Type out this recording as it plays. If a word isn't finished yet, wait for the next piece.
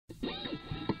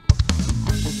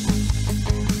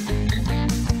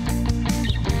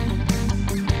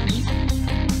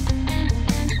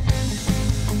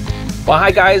Well,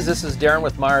 hi guys, this is Darren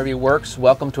with My RV Works.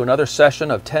 Welcome to another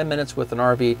session of 10 Minutes with an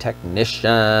RV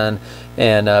Technician.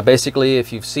 And basically,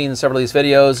 if you've seen several of these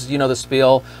videos, you know the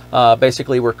spiel.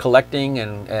 Basically, we're collecting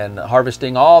and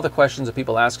harvesting all the questions that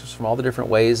people ask us from all the different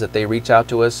ways that they reach out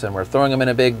to us, and we're throwing them in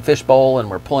a big fishbowl,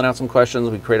 and we're pulling out some questions.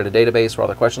 We created a database where all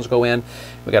the questions go in.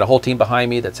 We got a whole team behind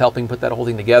me that's helping put that whole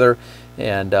thing together.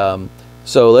 And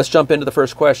so let's jump into the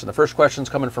first question. The first question is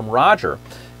coming from Roger.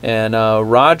 And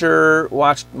Roger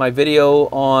watched my video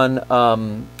on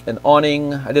an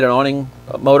awning. I did an awning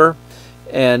motor.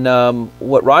 And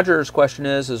what Roger's question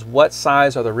is what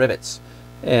size are the rivets?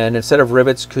 And instead of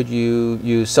rivets, could you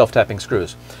use self-tapping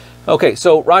screws? Okay,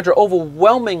 so Roger,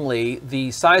 overwhelmingly, the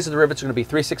size of the rivets are going to be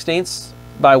 3/16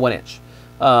 by 1 inch.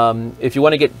 If you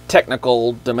want to get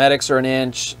technical, domestics are 1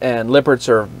 inch, and Lipperts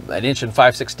are 1 inch and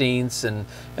 5/16, and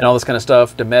all this kind of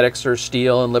stuff. Domestics are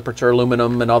steel, and Lipperts are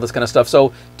aluminum, and all this kind of stuff.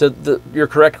 So to your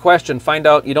correct question, find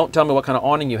out. You don't tell me what kind of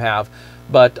awning you have,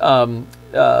 but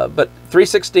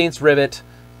 3/16 rivet,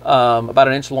 about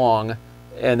 1 inch long,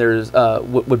 and there's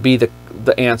would be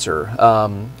the answer.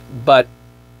 But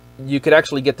you could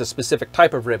actually get the specific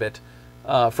type of rivet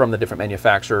from the different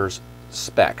manufacturers'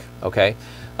 spec. Okay.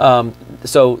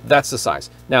 So that's the size.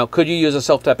 Now, could you use a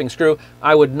self-tapping screw?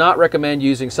 I would not recommend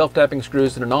using self-tapping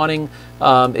screws in an awning.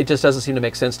 It just doesn't seem to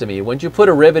make sense to me. When you put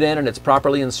a rivet in and it's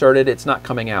properly inserted, it's not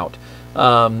coming out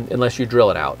unless you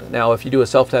drill it out. Now, if you do a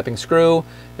self-tapping screw,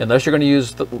 unless you're going to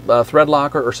use the thread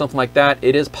locker or something like that,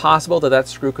 it is possible that that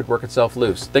screw could work itself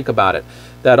loose. Think about it.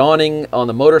 That awning on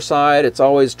the motor side, it's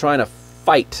always trying to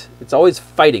fight. It's always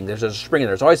fighting. There's a spring in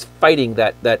there. It's always fighting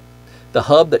the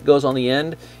hub that goes on the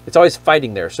end. It's always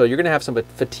fighting there. So you're going to have some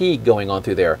fatigue going on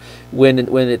through there. When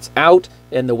it's out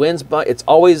and the wind's it's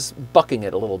always bucking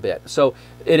it a little bit. So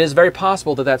it is very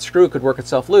possible that that screw could work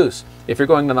itself loose. If you're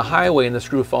going down the highway and the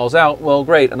screw falls out, well,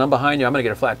 great, and I'm behind you, I'm going to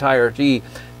get a flat tire. Gee,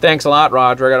 thanks a lot,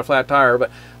 Roger, I got a flat tire.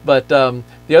 But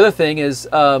the other thing is you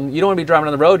don't want to be driving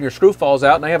on the road and your screw falls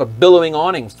out and I have a billowing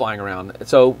awning flying around.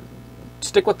 So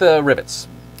stick with the rivets,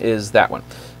 is that one.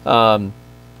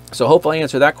 So hopefully I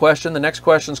answered that question. The next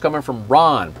question is coming from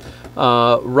Ron.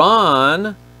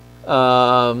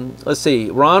 Let's see.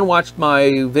 Ron watched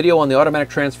my video on the automatic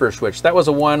transfer switch. That was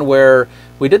a one where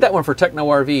we did that one for Techno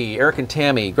RV. Eric and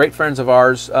Tammy, great friends of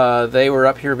ours. They were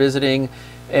up here visiting,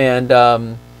 and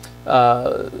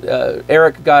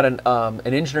Eric got an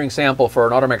engineering sample for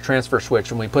an automatic transfer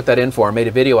switch, and we put that in for him, made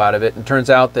a video out of it, and turns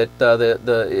out that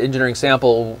the engineering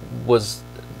sample was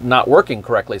not working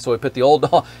correctly. So we put the old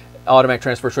automatic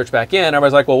transfer switch back in.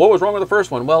 Everybody's like, well, what was wrong with the first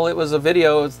one? Well, it was a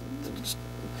video. Just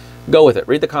go with it.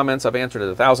 Read the comments. I've answered it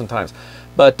 1,000 times.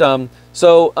 But Ron,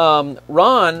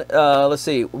 let's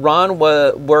see. Ron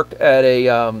worked at a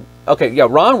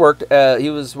Ron worked he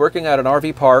was working at an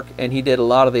RV park, and he did a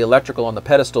lot of the electrical on the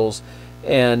pedestals.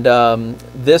 And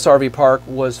this RV park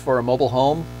was for a mobile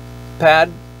home pad,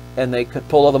 and they could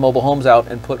pull all the mobile homes out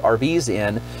and put RVs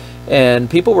in. And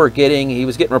people were getting, he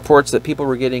was getting reports that people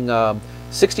were getting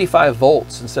 65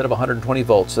 volts instead of 120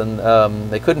 volts, and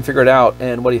they couldn't figure it out.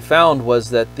 And what he found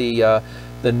was that the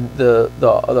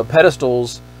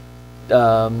pedestals,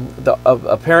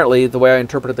 apparently the way I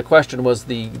interpreted the question was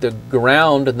the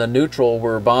ground and the neutral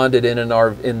were bonded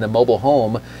in the mobile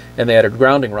home, and they had a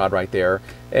grounding rod right there,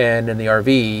 and in the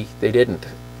RV they didn't.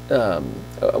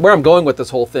 Where I'm going with this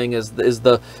whole thing is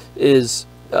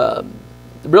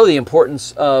really the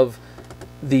importance of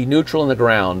the neutral and the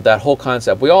ground, that whole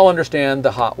concept. We all understand the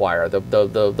hot wire,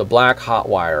 the black hot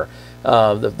wire,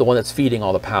 the one that's feeding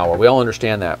all the power. We all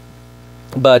understand that.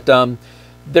 But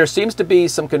there seems to be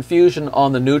some confusion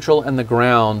on the neutral and the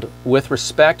ground with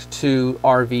respect to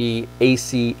RV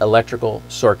AC electrical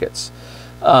circuits,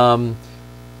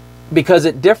 because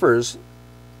it differs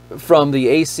from the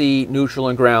AC neutral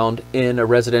and ground in a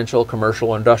residential,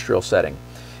 commercial, industrial setting.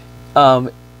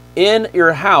 In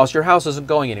your house isn't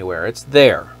going anywhere. It's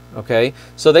there, okay?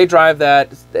 So they drive that,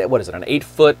 what is it, an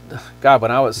 8-foot, God, when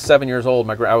I was 7 years old,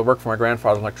 I would work for my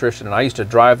grandfather's electrician, and I used to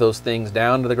drive those things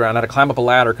down to the ground. I had to climb up a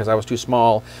ladder because I was too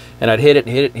small, and I'd hit it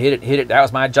and hit it and hit it and hit it. That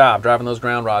was my job, driving those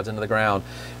ground rods into the ground.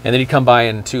 And then he'd come by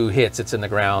in 2 hits, it's in the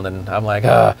ground, and I'm like,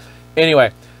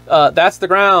 Anyway, that's the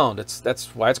ground. That's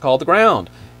why it's called the ground.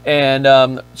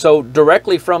 And so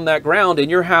directly from that ground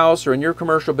in your house or in your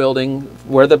commercial building,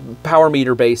 where the power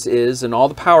meter base is and all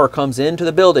the power comes into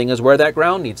the building, is where that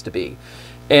ground needs to be.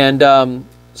 And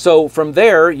so from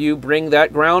there, you bring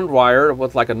that ground wire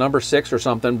with like a number 6 or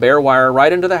something, bare wire,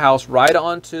 right into the house, right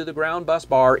onto the ground bus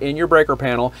bar in your breaker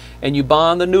panel, and you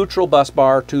bond the neutral bus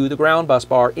bar to the ground bus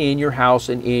bar in your house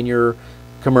and in your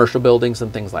commercial buildings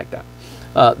and things like that.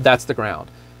 That's the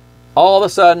ground. All of a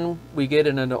sudden, we get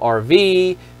in an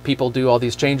RV. People do all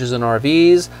these changes in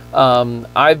RVs.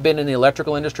 I've been in the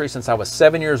electrical industry since I was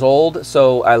 7 years old,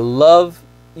 so I love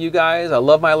you guys. I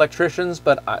love my electricians,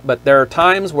 but there are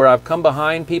times where I've come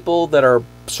behind people that are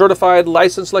certified,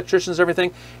 licensed electricians,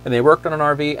 everything, and they worked on an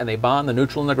RV and they bond the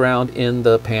neutral and the ground in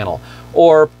the panel.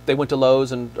 Or they went to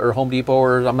Lowe's or Home Depot,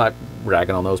 or I'm not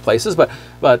ragging on those places, but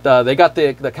they got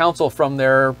the counsel from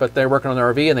there, but they're working on the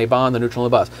RV and they bond the neutral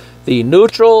and the bus. The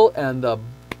neutral and the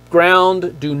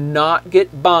ground do not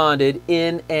get bonded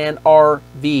in an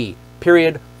RV,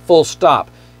 period, full stop.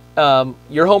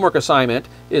 Your homework assignment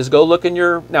is go look in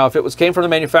your, now if it came from the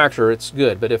manufacturer, it's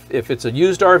good, but if it's a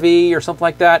used RV or something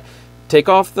like that, take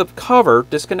off the cover,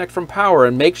 disconnect from power,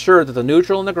 and make sure that the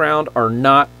neutral and the ground are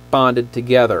not bonded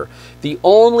together. The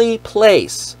only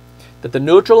place that the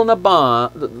neutral and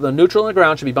the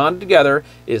ground should be bonded together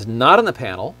is not in the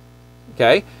panel,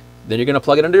 okay? Then you're going to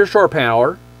plug it into your shore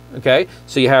power, okay?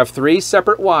 So you have 3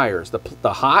 separate wires,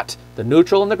 the hot, the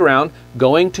neutral, and the ground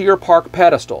going to your park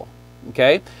pedestal,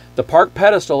 okay? The park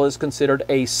pedestal is considered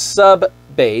a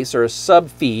sub-base or a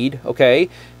sub-feed, okay?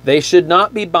 They should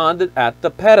not be bonded at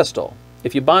the pedestal.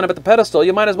 If you bond them at the pedestal,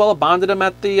 you might as well have bonded them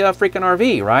at the freaking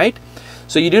RV, right?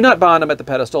 So you do not bond them at the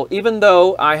pedestal, even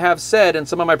though I have said in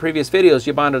some of my previous videos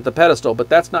you bond it at the pedestal, but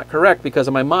that's not correct because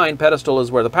in my mind, pedestal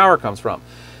is where the power comes from.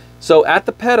 So at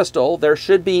the pedestal, there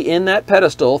should be in that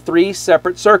pedestal 3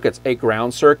 separate circuits, a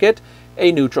ground circuit,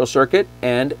 a neutral circuit,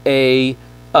 and a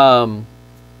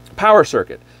power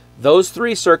circuit. Those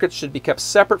 3 circuits should be kept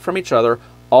separate from each other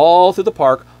all through the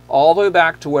park, all the way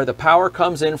back to where the power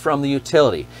comes in from the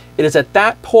utility. It is at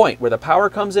that point where the power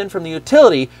comes in from the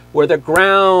utility where the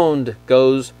ground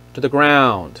goes to the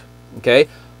ground, okay?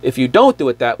 If you don't do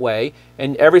it that way,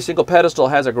 and every single pedestal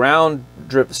has a ground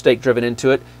stake driven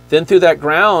into it, then through that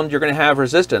ground, you're going to have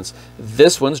resistance.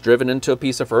 This one's driven into a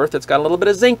piece of earth that's got a little bit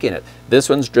of zinc in it. This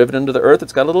one's driven into the earth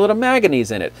that's got a little bit of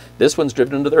manganese in it. This one's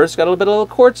driven into the earth that's got a little bit of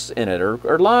quartz in it,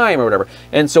 or lime, or whatever.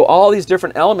 And so all these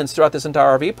different elements throughout this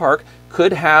entire RV park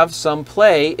could have some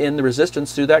play in the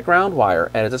resistance through that ground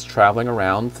wire as it's traveling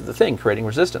around the thing, creating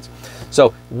resistance.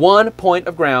 So 1 point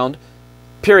of ground,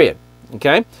 period,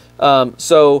 okay?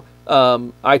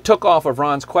 I took off of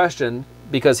Ron's question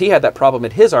because he had that problem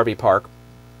at his RV park,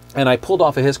 and I pulled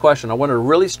off of his question. I wanted to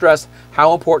really stress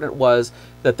how important it was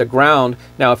that the ground,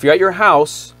 now if you're at your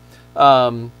house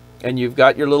and you've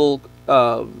got your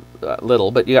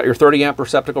but you got your 30 amp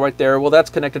receptacle right there, well, that's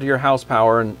connected to your house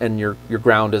power, and your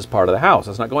ground is part of the house.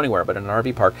 It's not going anywhere. But in an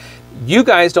RV park, you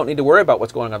guys don't need to worry about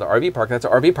what's going on in the RV park. That's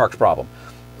an RV park's problem.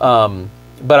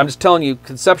 But I'm just telling you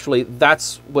conceptually,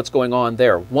 that's what's going on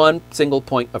there. 1 single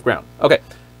point of ground. Okay,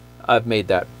 I've made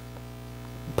that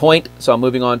point, so I'm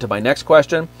moving on to my next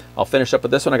question. I'll finish up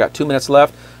with this one. I got 2 minutes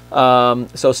left.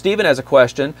 So Stephen has a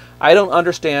question. I don't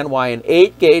understand why an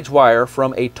 8-gauge wire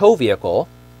from a tow vehicle,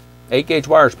 8-gauge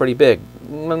wire is pretty big,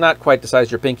 not quite the size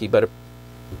of your pinky, but a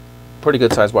pretty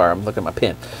good size wire. I'm looking at my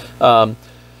pin.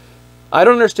 I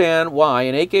don't understand why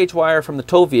an 8-gauge wire from the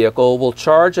tow vehicle will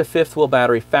charge a 5th wheel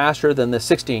battery faster than the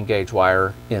 16-gauge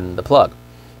wire in the plug.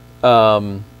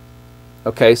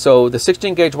 Okay, so the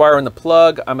 16-gauge wire in the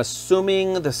plug, I'm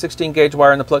assuming the 16-gauge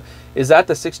wire in the plug, is that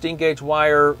the 16-gauge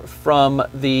wire from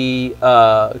the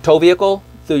tow vehicle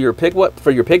through your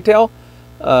pigtail?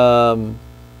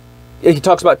 He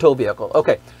talks about tow vehicle.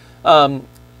 Okay.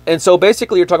 And so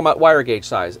basically you're talking about wire gauge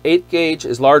size. 8 gauge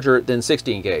is larger than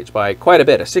 16 gauge by quite a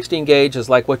bit. A 16 gauge is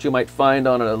like what you might find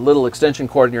on a little extension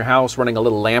cord in your house running a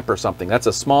little lamp or something. That's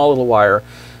a small little wire.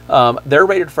 They're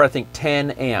rated for, I think,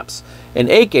 10 amps. An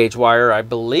 8 gauge wire, I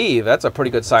believe, that's a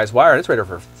pretty good size wire. It's rated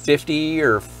for 50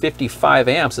 or 55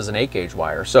 amps as an 8 gauge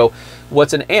wire. So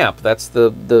what's an amp? That's the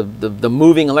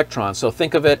moving electron. So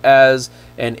think of it as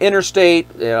an interstate,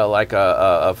 you know, like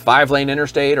a 5-lane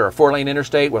interstate or a 4-lane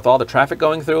interstate with all the traffic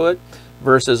going through it,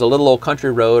 versus a little old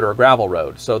country road or a gravel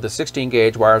road. So the 16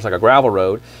 gauge wire is like a gravel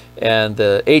road, and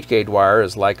the 8 gauge wire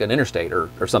is like an interstate or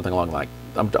something along like.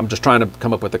 I'm just trying to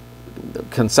come up with a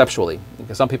conceptually,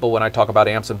 because some people, when I talk about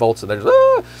amps and volts, they're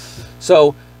just,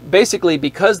 So basically,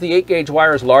 because the 8 gauge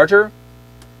wire is larger,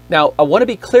 now I want to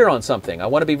be clear on something. I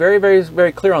want to be very, very,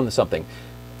 very clear on something.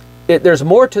 There's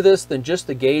more to this than just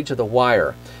the gauge of the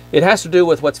wire. It has to do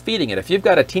with what's feeding it. If you've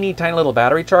got a teeny tiny little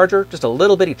battery charger, just a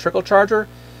little bitty trickle charger,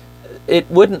 it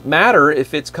wouldn't matter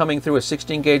if it's coming through a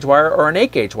 16 gauge wire or an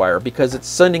 8 gauge wire, because it's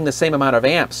sending the same amount of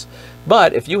amps.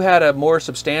 But if you had a more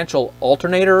substantial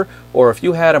alternator, or if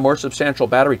you had a more substantial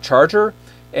battery charger,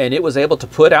 and it was able to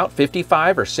put out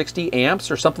 55 or 60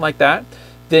 amps or something like that,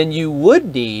 then you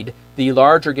would need the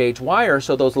larger gauge wire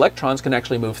so those electrons can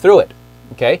actually move through it.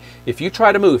 Okay? If you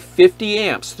try to move 50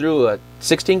 amps through a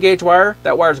 16 gauge wire,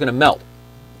 that wire is going to melt.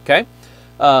 Okay,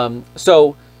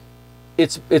 so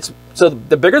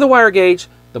the bigger the wire gauge,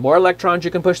 the more electrons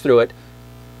you can push through it.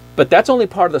 But that's only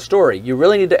part of the story. You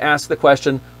really need to ask the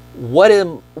question, what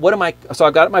am I, so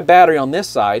I've got my battery on this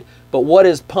side, but what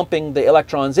is pumping the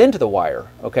electrons into the wire?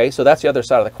 Okay, so that's the other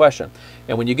side of the question.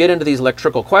 And when you get into these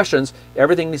electrical questions,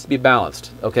 everything needs to be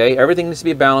balanced. Okay, everything needs to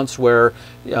be balanced where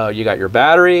you got your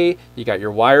battery, you got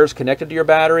your wires connected to your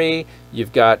battery,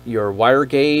 you've got your wire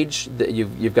gauge,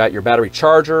 you've got your battery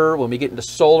charger. When we get into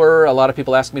solar, a lot of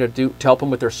people ask me to help them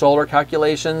with their solar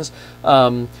calculations.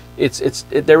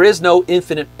 There is no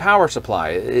infinite power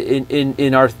supply.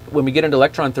 When we get into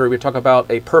electron theory, we talk about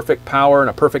a perfect power and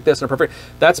a perfect this and a perfect,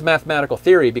 that's mathematical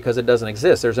theory because it doesn't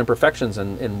exist. There's imperfections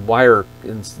in wire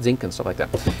and zinc and stuff like that.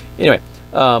 Anyway,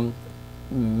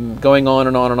 going on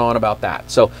and on and on about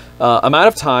that. So I'm out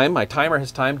of time. My timer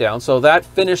has timed down. So that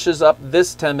finishes up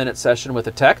this 10-minute session with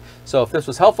the tech. So if this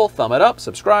was helpful, thumb it up,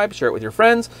 subscribe, share it with your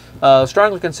friends.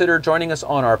 Strongly consider joining us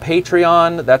on our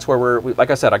Patreon. That's where like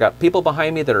I said, I got people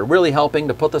behind me that are really helping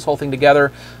to put this whole thing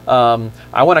together.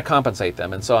 I want to compensate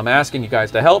them. And so I'm asking you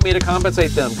guys to help me to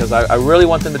compensate them because I really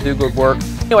want them to do good work.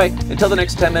 Anyway, until the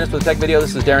next 10 minutes with the tech video,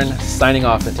 this is Darren signing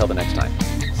off until the next time.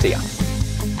 See ya.